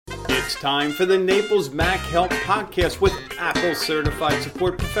It's time for the Naples Mac Help Podcast with Apple Certified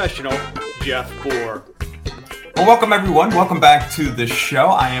Support Professional, Jeff Bohr. Well, welcome everyone. Welcome back to the show.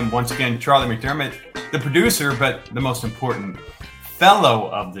 I am once again Charlie McDermott, the producer, but the most important fellow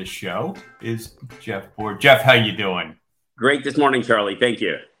of the show is Jeff Bohr. Jeff, how you doing? Great this morning, Charlie. Thank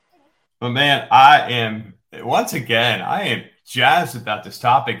you. Well, man, I am jazzed about this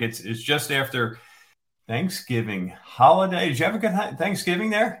topic. It's just after Thanksgiving holiday. Did you have a good Thanksgiving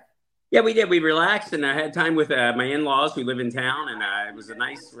there? Yeah, we did. We relaxed, and I had time with my in-laws who live in town, and it was a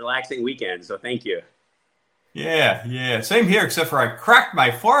nice, relaxing weekend. So thank you. Yeah. Same here, except for I cracked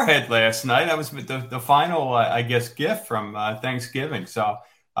my forehead last night. That was the final, gift from Thanksgiving. So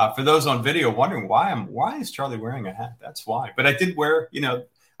for those on video wondering why is Charlie wearing a hat? That's why. But I did wear,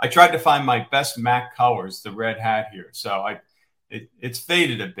 I tried to find my best Mac colors, the red hat here. So it's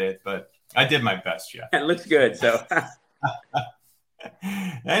faded a bit, but I did my best, Jeff. It looks good. So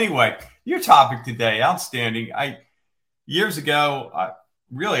anyway, your topic today, outstanding. Years ago,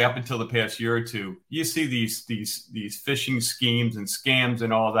 really up until the past year or two, you see these phishing schemes and scams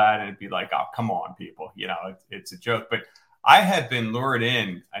and all that, and it'd be like, oh, come on, people, it's a joke. But I have been lured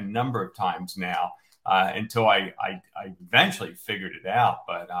in a number of times now until I eventually figured it out.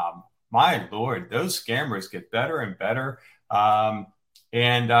 But my Lord, those scammers get better and better.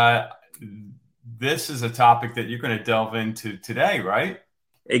 This is a topic that you're going to delve into today, right?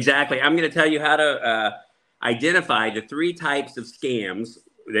 Exactly. I'm going to tell you how to identify the three types of scams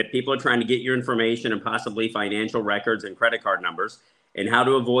that people are trying to get your information and possibly financial records and credit card numbers, and how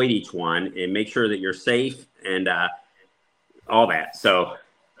to avoid each one and make sure that you're safe and all that. So,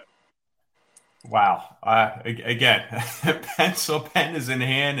 wow. Again, pen is in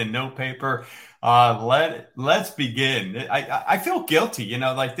hand and no paper. Let's begin. I feel guilty,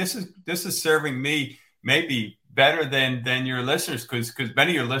 like this is serving me maybe better than your listeners, because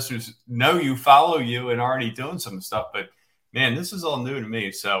many of your listeners know you, follow you, and already doing some stuff. But man, this is all new to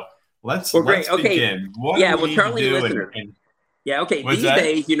me. So let's begin. Charlie, listener. These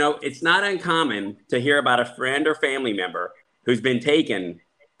days, it's not uncommon to hear about a friend or family member who's been taken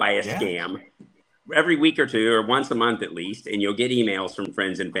by a scam every week or two, or once a month at least, and you'll get emails from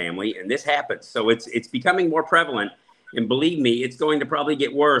friends and family, and this happens. So it's becoming more prevalent, and believe me, it's going to probably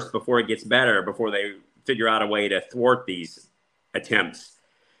get worse before it gets better, before they figure out a way to thwart these attempts.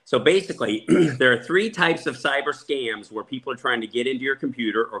 So basically, there are three types of cyber scams where people are trying to get into your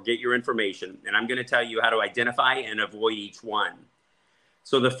computer or get your information, and I'm going to tell you how to identify and avoid each one.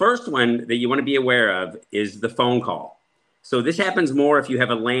 So the first one that you want to be aware of is the phone call. So this happens more if you have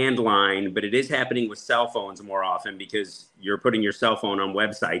a landline, but it is happening with cell phones more often because you're putting your cell phone on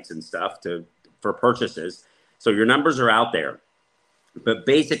websites and stuff for purchases. So your numbers are out there. But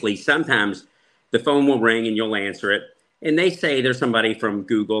basically, sometimes the phone will ring and you'll answer it, and they say there's somebody from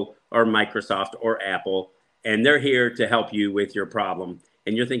Google or Microsoft or Apple, and they're here to help you with your problem.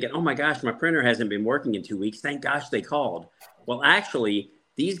 And you're thinking, oh my gosh, my printer hasn't been working in 2 weeks. Thank gosh they called. Well, actually,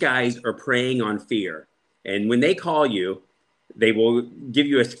 these guys are preying on fear. And when they call you, they will give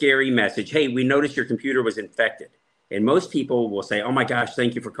you a scary message. Hey, we noticed your computer was infected. And most people will say, oh my gosh,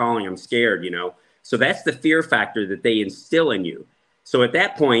 thank you for calling. I'm scared, So that's the fear factor that they instill in you. So at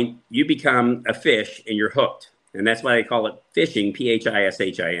that point, you become a fish and you're hooked. And that's why they call it phishing,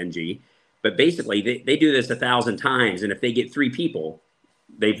 P-H-I-S-H-I-N-G. But basically, they do this 1,000 times. And if they get 3 people,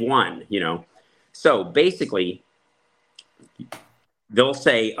 they've won, So basically, they'll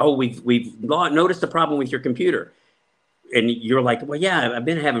say, oh, we've noticed a problem with your computer. And you're like, well, yeah, I've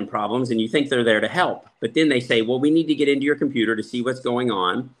been having problems. And you think they're there to help. But then they say, well, we need to get into your computer to see what's going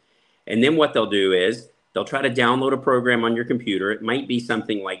on. And then what they'll do is they'll try to download a program on your computer. It might be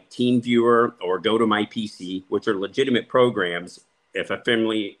something like TeamViewer or GoToMyPC, which are legitimate programs if a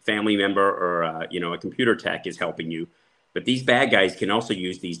family member or a computer tech is helping you. But these bad guys can also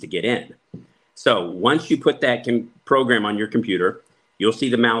use these to get in. So once you put that program on your computer, you'll see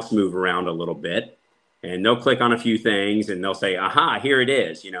the mouse move around a little bit. And they'll click on a few things and they'll say, aha, here it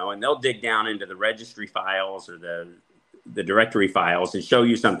is, and they'll dig down into the registry files or the directory files and show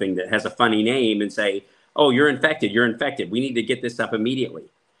you something that has a funny name and say, oh, you're infected. We need to get this up immediately.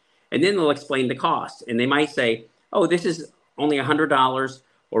 And then they'll explain the cost. And they might say, oh, this is only $100,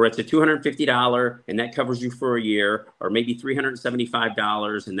 or it's a $250 and that covers you for a year, or maybe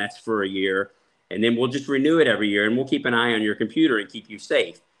 $375 and that's for a year. And then we'll just renew it every year and we'll keep an eye on your computer and keep you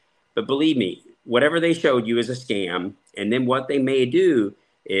safe. But believe me, whatever they showed you is a scam. And then what they may do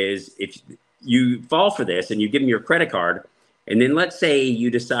is if you fall for this and you give them your credit card, and then let's say you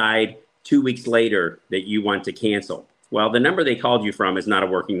decide 2 weeks later that you want to cancel. Well, the number they called you from is not a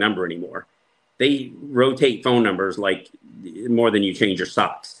working number anymore. They rotate phone numbers like more than you change your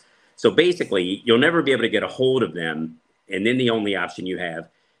socks. So basically, you'll never be able to get a hold of them. And then the only option you have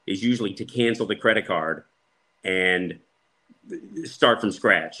is usually to cancel the credit card and start from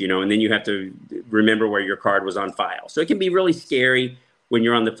scratch, and then you have to remember where your card was on file. So it can be really scary when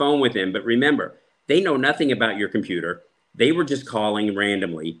you're on the phone with them. But remember, they know nothing about your computer. They were just calling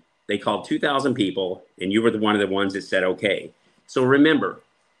randomly. They called 2,000 people, and you were one of the ones that said, okay. So remember,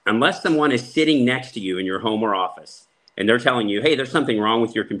 unless someone is sitting next to you in your home or office, and they're telling you, hey, there's something wrong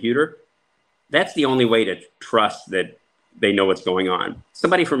with your computer, that's the only way to trust that they know what's going on.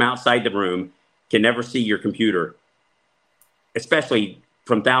 Somebody from outside the room can never see your computer, especially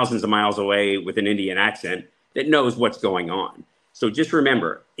from thousands of miles away with an Indian accent that knows what's going on. So just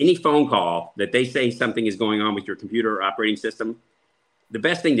remember, any phone call that they say something is going on with your computer or operating system, the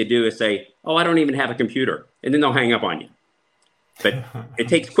best thing to do is say, oh, I don't even have a computer. And then they'll hang up on you. But it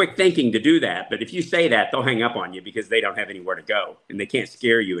takes quick thinking to do that. But if you say that, they'll hang up on you because they don't have anywhere to go and they can't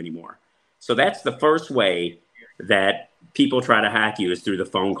scare you anymore. So that's the first way that people try to hack you, is through the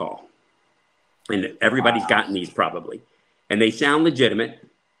phone call. And everybody's gotten these probably. And they sound legitimate.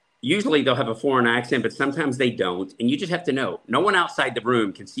 Usually they'll have a foreign accent, but sometimes they don't. And you just have to know, no one outside the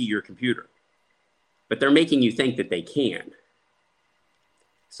room can see your computer, but they're making you think that they can.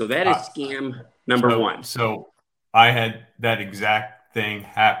 So that is scam number one. So I had that exact thing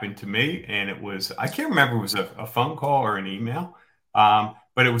happen to me, and it was, I can't remember, it was a phone call or an email,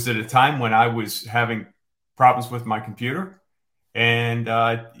 but it was at a time when I was having problems with my computer. And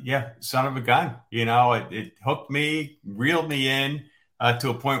son of a gun, it hooked me, reeled me in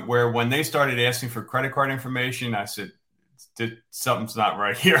to a point where when they started asking for credit card information, I said, something's not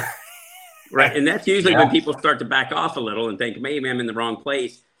right here. Right. And that's usually when people start to back off a little and think, maybe I'm in the wrong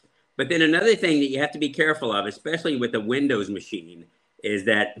place. But then another thing that you have to be careful of, especially with a Windows machine, is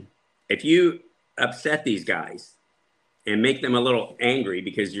that if you upset these guys and make them a little angry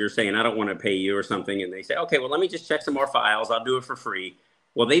because you're saying, I don't want to pay you or something, and they say, okay, well, let me just check some more files. I'll do it for free.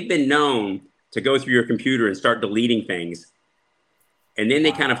 Well, they've been known to go through your computer and start deleting things. And then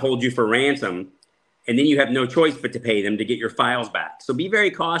they kind of hold you for ransom. And then you have no choice but to pay them to get your files back. So be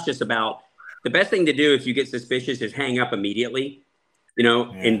very cautious about, the best thing to do if you get suspicious is hang up immediately,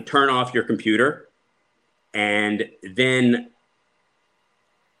 and turn off your computer. And then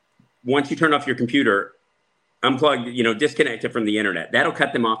once you turn off your computer, unplug, disconnect it from the internet. That'll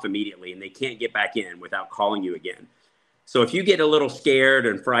cut them off immediately, and they can't get back in without calling you again. So if you get a little scared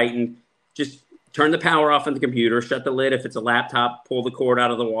and frightened, just turn the power off on the computer, shut the lid if it's a laptop, pull the cord out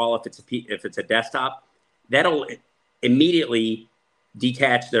of the wall if it's a desktop. That'll immediately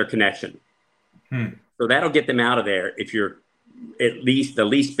detach their connection. So that'll get them out of there if you're at least the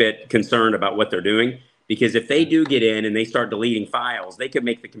least bit concerned about what they're doing. Because if they do get in and they start deleting files, they could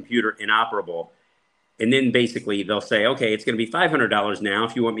make the computer inoperable. And then basically they'll say, okay, it's going to be $500 now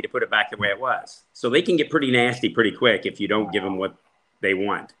if you want me to put it back the way it was. So they can get pretty nasty pretty quick if you don't give them what they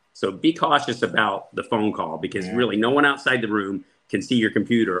want. So be cautious about the phone call, because really no one outside the room can see your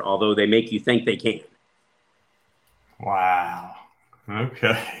computer, although they make you think they can. Wow.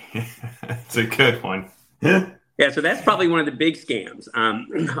 Okay. That's a good one. Yeah, so that's probably one of the big scams.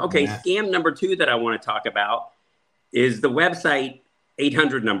 Scam number 2 that I want to talk about is the website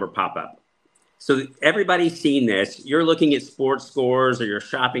 800 number pop-up. So everybody's seen this. You're looking at sports scores or you're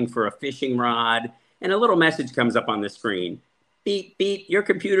shopping for a fishing rod, and a little message comes up on the screen. Beep, beep, your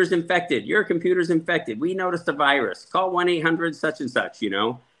computer's infected. Your computer's infected. We noticed a virus. Call 1-800 such and such,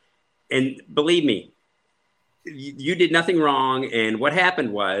 And believe me, you did nothing wrong. And what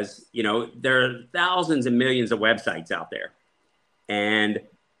happened was, there are thousands and millions of websites out there. And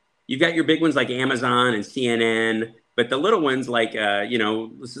you've got your big ones like Amazon and CNN, but the little ones like,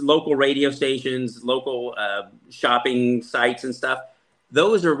 local radio stations, local shopping sites and stuff,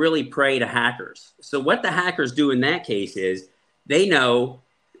 those are really prey to hackers. So what the hackers do in that case is they know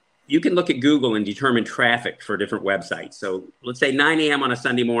you can look at Google and determine traffic for different websites. So let's say 9 a.m. on a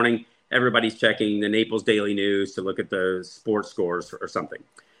Sunday morning, everybody's checking the Naples Daily News to look at the sports scores or something.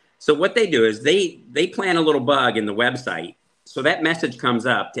 So what they do is they plant a little bug in the website. So that message comes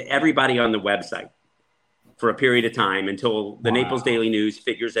up to everybody on the website for a period of time until the Naples Daily News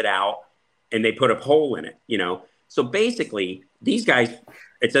figures it out and they put a hole in it, So basically, these guys,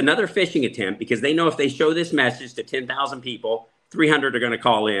 it's another phishing attempt, because they know if they show this message to 10,000 people, 300 are going to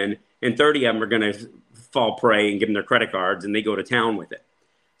call in and 30 of them are going to fall prey and give them their credit cards, and they go to town with it.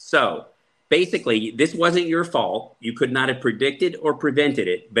 So basically, this wasn't your fault. You could not have predicted or prevented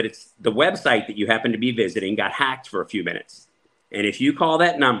it, but it's the website that you happen to be visiting got hacked for a few minutes. And if you call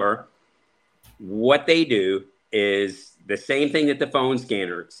that number, what they do is the same thing that the phone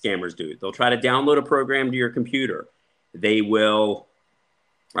scammers do. They'll try to download a program to your computer. They will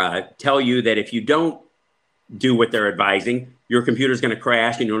tell you that if you don't do what they're advising, your computer's going to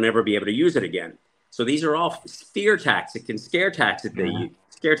crash and you'll never be able to use it again. So these are all fear tactics and scare tactics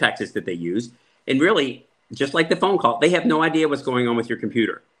that they use. And really, just like the phone call, they have no idea what's going on with your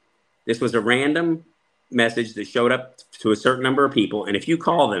computer. This was a random message that showed up to a certain number of people. And if you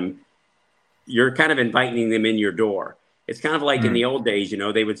call them, you're kind of inviting them in your door. It's kind of like in the old days,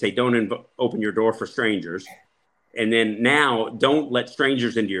 they would say, don't open your door for strangers. And then now, don't let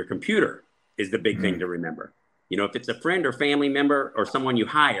strangers into your computer is the big thing to remember. If it's a friend or family member or someone you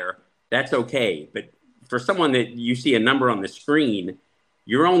hire, that's okay. But for someone that you see a number on the screen,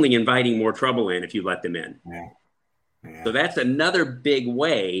 you're only inviting more trouble in if you let them in. Yeah. So that's another big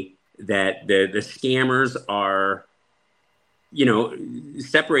way that the scammers are,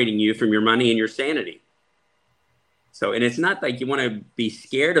 separating you from your money and your sanity. So, and it's not like you want to be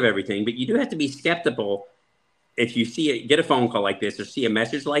scared of everything, but you do have to be skeptical if you get a phone call like this or see a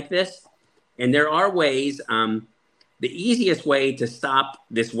message like this. And there are ways. The easiest way to stop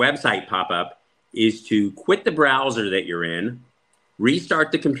this website pop-up is to quit the browser that you're in,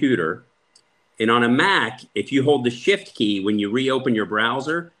 restart the computer, and on a Mac, if you hold the Shift key when you reopen your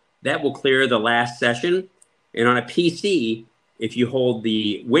browser, that will clear the last session. And on a PC, if you hold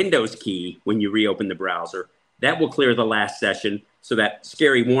the Windows key when you reopen the browser, that will clear the last session so that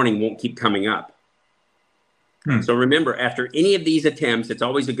scary warning won't keep coming up. So remember, after any of these attempts, it's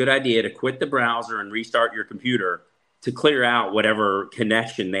always a good idea to quit the browser and restart your computer to clear out whatever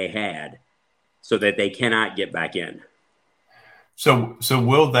connection they had so that they cannot get back in. So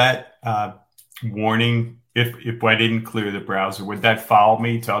will that warning, if I didn't clear the browser, would that follow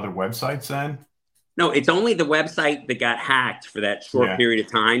me to other websites then? No, it's only the website that got hacked for that short period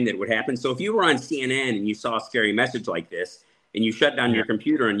of time that would happen. So if you were on CNN and you saw a scary message like this and you shut down your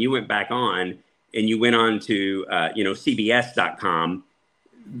computer and you went back on and you went on to, CBS.com,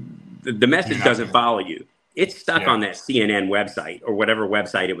 the message doesn't follow you. It's stuck on that CNN website or whatever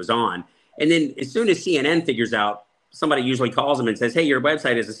website it was on. And then as soon as CNN figures out, somebody usually calls them and says, hey, your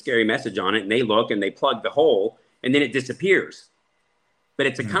website has a scary message on it. And they look and they plug the hole and then it disappears. But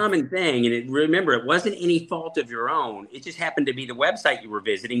it's a common thing. And remember, it wasn't any fault of your own. It just happened to be the website you were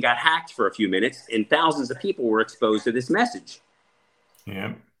visiting got hacked for a few minutes and thousands of people were exposed to this message.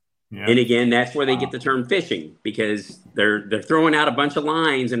 Yeah. And again, that's where they get the term phishing, because they're throwing out a bunch of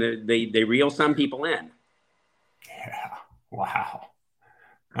lines and they reel some people in. Yeah. Wow.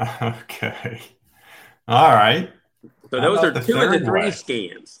 Okay. All right. So those are two of the three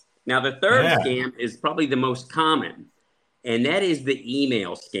scams. Now, the third scam is probably the most common, and that is the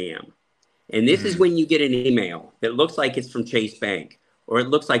email scam. And this is when you get an email that looks like it's from Chase Bank, or it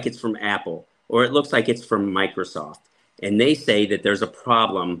looks like it's from Apple, or it looks like it's from Microsoft. And they say that there's a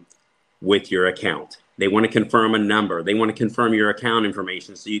problem with your account. They want to confirm a number. They want to confirm your account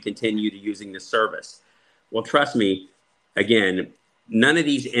information so you continue to using the service. Well, trust me, again, none of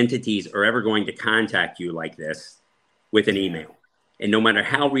these entities are ever going to contact you like this with an email. And no matter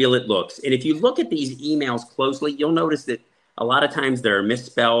how real it looks. And if you look at these emails closely, you'll notice that a lot of times there are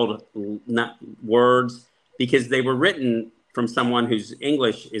misspelled words because they were written from someone whose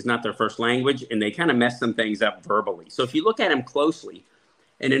English is not their first language, and they kind of mess some things up verbally. So if you look at them closely,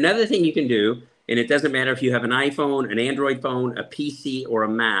 and another thing you can do, and it doesn't matter if you have an iPhone, an Android phone, a PC, or a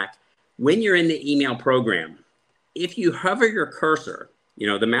Mac, when you're in the email program, if you hover your cursor,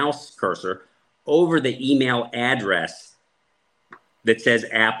 the mouse cursor, over the email address that says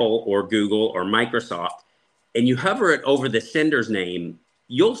Apple or Google or Microsoft, and you hover it over the sender's name,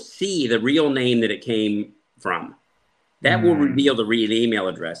 you'll see the real name that it came from. That will reveal the real email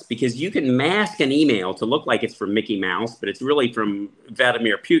address, because you can mask an email to look like it's from Mickey Mouse, but it's really from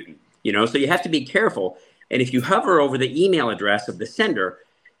Vladimir Putin, so you have to be careful. And if you hover over the email address of the sender,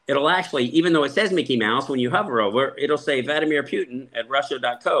 it'll actually, even though it says Mickey Mouse, when you hover over, it'll say Vladimir Putin at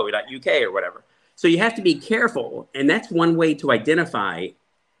russia.co.uk or whatever. So you have to be careful. And that's one way to identify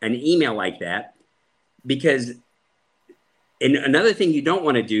an email like that, because and another thing you don't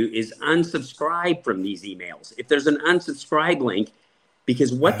want to do is unsubscribe from these emails. If there's an unsubscribe link,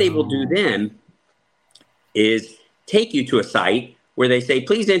 because what they will do then is take you to a site where they say,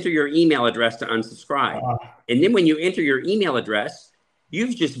 please enter your email address to unsubscribe. And then when you enter your email address,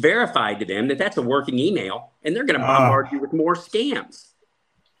 you've just verified to them that that's a working email, and they're going to bombard you with more scams.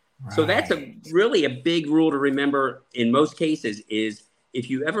 Right. So that's really a big rule to remember in most cases is if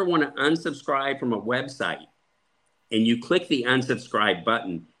you ever want to unsubscribe from a website, and you click the unsubscribe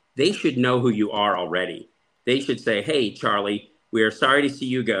button, they should know who you are already. They should say, hey, Charlie, we are sorry to see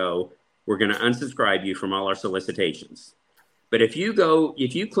you go. We're going to unsubscribe you from all our solicitations. But if you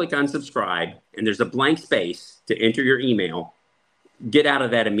click unsubscribe and there's a blank space to enter your email, get out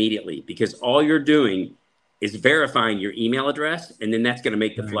of that immediately, because all you're doing is verifying your email address, and then that's going to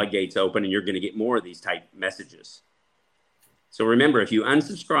make the floodgates open, and you're going to get more of these type messages. So remember, if you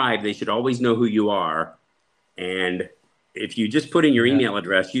unsubscribe, they should always know who you are. And if you just put in your email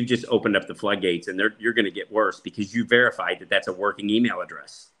address, you've just opened up the floodgates, and you're going to get worse because you verified that that's a working email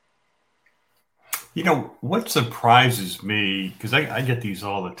address. You know, what surprises me, because I get these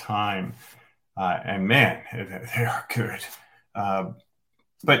all the time, and man, they are good.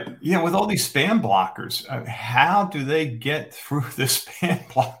 But, you know, with all these spam blockers, how do they get through the spam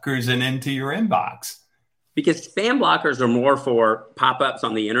blockers and into your inbox? Because spam blockers are more for pop-ups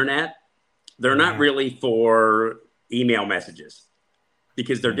on the internet. They're not really for email messages,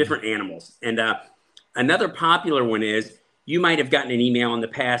 because they're different animals. And another popular one is, you might have gotten an email in the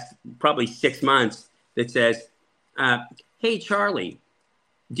past probably 6 months that says, hey, Charlie,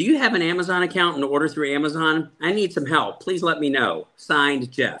 do you have an Amazon account and order through Amazon? I need some help. Please let me know.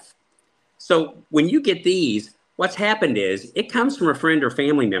 Signed, Jeff. So when you get these, what's happened is it comes from a friend or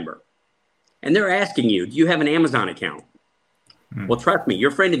family member, and they're asking you, do you have an Amazon account? Well, trust me,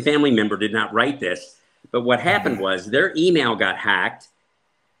 your friend and family member did not write this, but what happened was their email got hacked,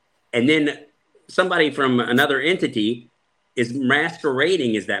 and then somebody from another entity is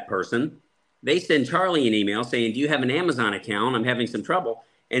masquerading as that person. They send Charlie an email saying, do you have an Amazon account? I'm having some trouble.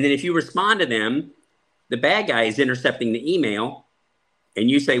 And then if you respond to them, the bad guy is intercepting the email,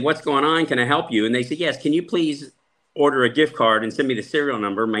 and you say, what's going on? Can I help you? And they say, yes, can you please order a gift card and send me the serial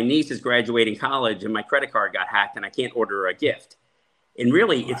number? My niece is graduating college and my credit card got hacked and I can't order her a gift. And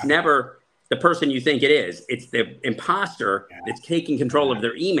really, it's never the person you think it is. It's the imposter that's taking control of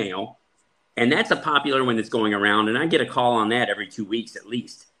their email. And that's a popular one that's going around. And I get a call on that every 2 weeks at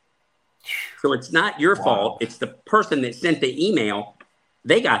least. So it's not your fault. It's the person that sent the email.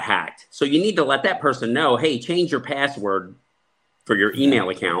 They got hacked. So you need to let that person know, hey, change your password for your email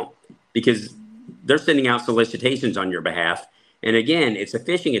account, because they're sending out solicitations on your behalf. And again, it's a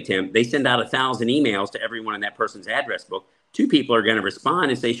phishing attempt. They send out 1,000 emails to everyone in that person's address book. 2 people are going to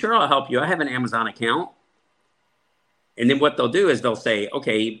respond and say, sure, I'll help you. I have an Amazon account. And then what they'll do is they'll say,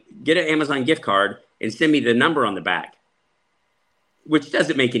 okay, get an Amazon gift card and send me the number on the back, which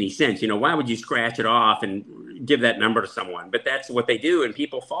doesn't make any sense. You know, why would you scratch it off and give that number to someone? But that's what they do, and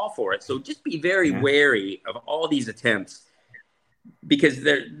people fall for it. So just be very wary of all these attempts, because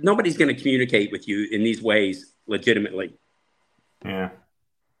nobody's going to communicate with you in these ways legitimately. Yeah.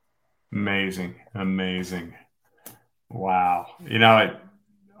 Amazing. Wow. You know,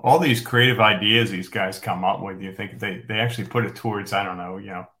 all these creative ideas these guys come up with, you think they actually put it towards, I don't know, you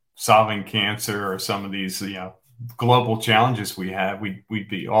know, solving cancer or some of these, you know, global challenges we have,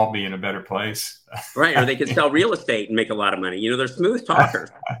 we'd all be in a better place. Right. Or they could sell real estate and make a lot of money. You know, they're smooth talkers.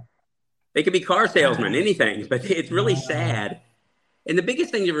 They could be car salesmen, anything, but it's really sad. And the biggest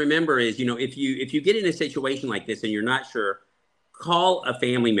thing to remember is, you know, if you get in a situation like this and you're not sure, call a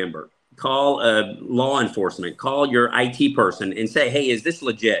family member, call a law enforcement, call your IT person and say, hey, is this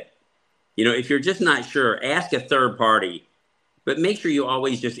legit? You know, if you're just not sure, ask a third party, but make sure you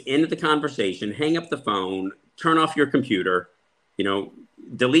always just end the conversation, hang up the phone, turn off your computer, you know,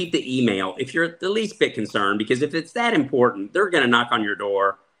 delete the email if you're the least bit concerned, because if it's that important, they're going to knock on your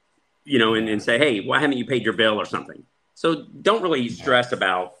door, you know, and say, hey, why haven't you paid your bill or something? So don't really stress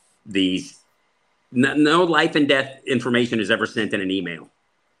about these. No life and death information is ever sent in an email.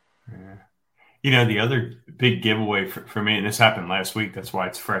 Yeah. You know, the other big giveaway for me, and this happened last week, that's why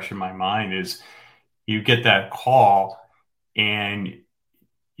it's fresh in my mind, is you get that call and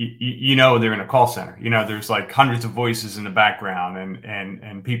you know they're in a call center. You know, there's like hundreds of voices in the background,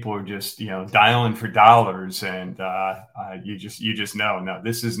 and people are just, you know, dialing for dollars, and you just know, no,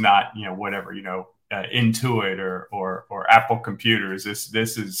 this is not, you know, whatever, you know, Intuit or Apple computers.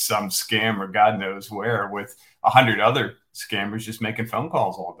 This is some scam or God knows where, with 100 other scammers just making phone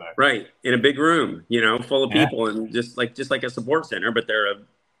calls all day. Right, in a big room, you know, full of people, and just like a support center, but they're a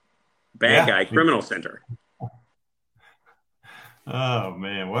bad guy criminal center. Oh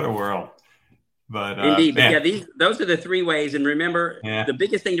man, what a world! But indeed, but those are the 3 ways. And remember, the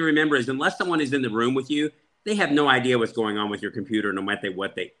biggest thing to remember is, unless someone is in the room with you, they have no idea what's going on with your computer, no matter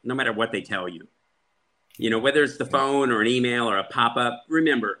what they tell you. You know, whether it's the phone or an email or a pop-up,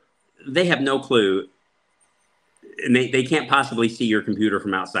 remember, they have no clue, and they can't possibly see your computer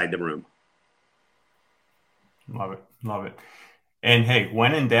from outside the room. Love it. And hey,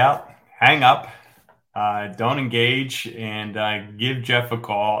 when in doubt, hang up. Don't engage, and give Jeff a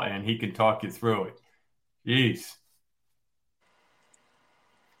call, and he can talk you through it. Jeez.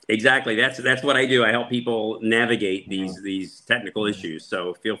 Exactly. That's what I do. I help people navigate these technical issues.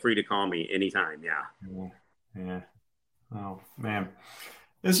 So feel free to call me anytime. Yeah. Oh, man.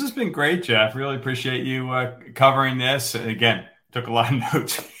 This has been great, Jeff. Really appreciate you covering this. And again, took a lot of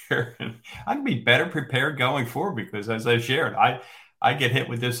notes here. I can be better prepared going forward because, as I shared, I get hit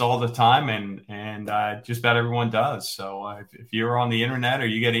with this all the time, and just about everyone does. So if you're on the internet or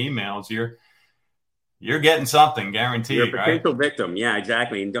you get emails, you're getting something, guaranteed. You're a potential victim. Yeah,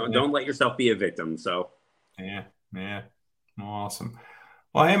 exactly. And don't let yourself be a victim. So yeah, awesome.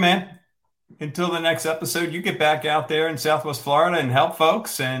 Well, hey, man. Until the next episode, you get back out there in Southwest Florida and help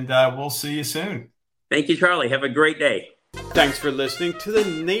folks, and we'll see you soon. Thank you, Charlie. Have a great day. Thanks for listening to the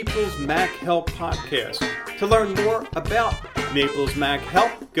Naples Mac Help podcast. To learn more about Naples Mac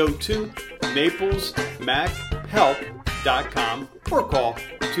Help, go to naplesmachelp.com or call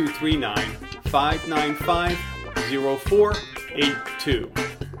 239-595-0482.